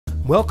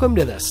Welcome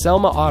to the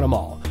Selma Auto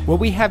Mall, where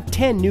we have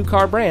 10 new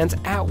car brands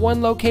at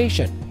one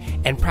location,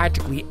 and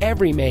practically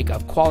every make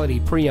of quality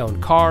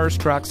pre-owned cars,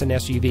 trucks, and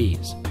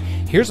SUVs.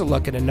 Here's a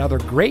look at another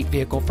great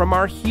vehicle from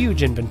our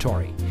huge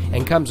inventory,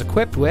 and comes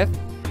equipped with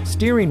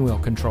steering wheel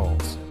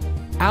controls,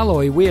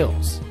 alloy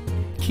wheels,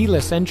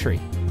 keyless entry,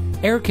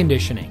 air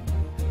conditioning,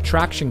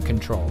 traction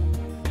control,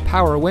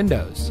 power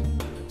windows,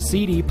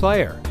 CD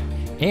player,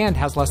 and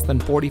has less than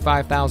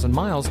 45,000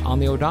 miles on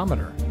the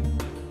odometer.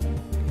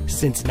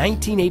 Since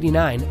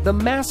 1989, the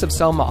massive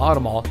Selma Auto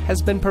Mall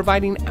has been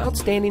providing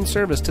outstanding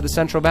service to the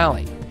Central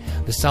Valley.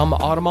 The Selma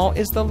Auto Mall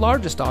is the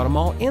largest auto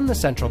mall in the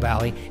Central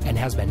Valley and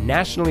has been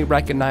nationally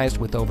recognized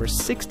with over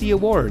 60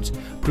 awards,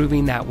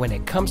 proving that when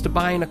it comes to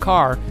buying a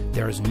car,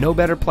 there is no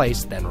better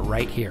place than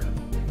right here.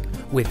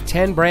 With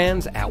 10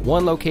 brands at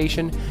one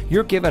location,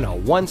 you're given a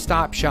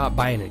one-stop shop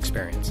buying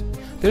experience.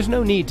 There's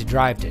no need to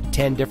drive to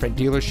 10 different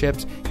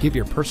dealerships, give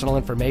your personal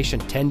information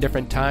 10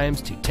 different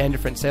times to 10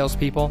 different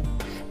salespeople.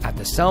 At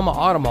the Selma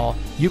Auto Mall,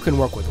 you can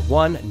work with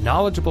one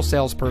knowledgeable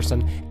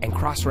salesperson and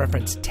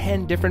cross-reference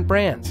 10 different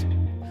brands.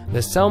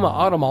 The Selma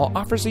Auto Mall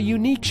offers a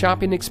unique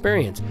shopping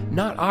experience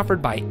not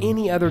offered by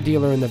any other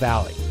dealer in the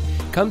Valley.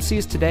 Come see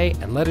us today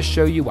and let us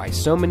show you why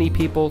so many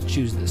people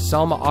choose the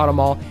Selma Auto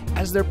Mall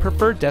as their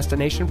preferred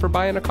destination for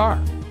buying a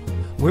car.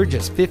 We're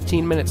just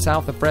 15 minutes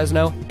south of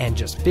Fresno and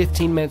just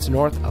 15 minutes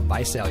north of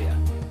Visalia.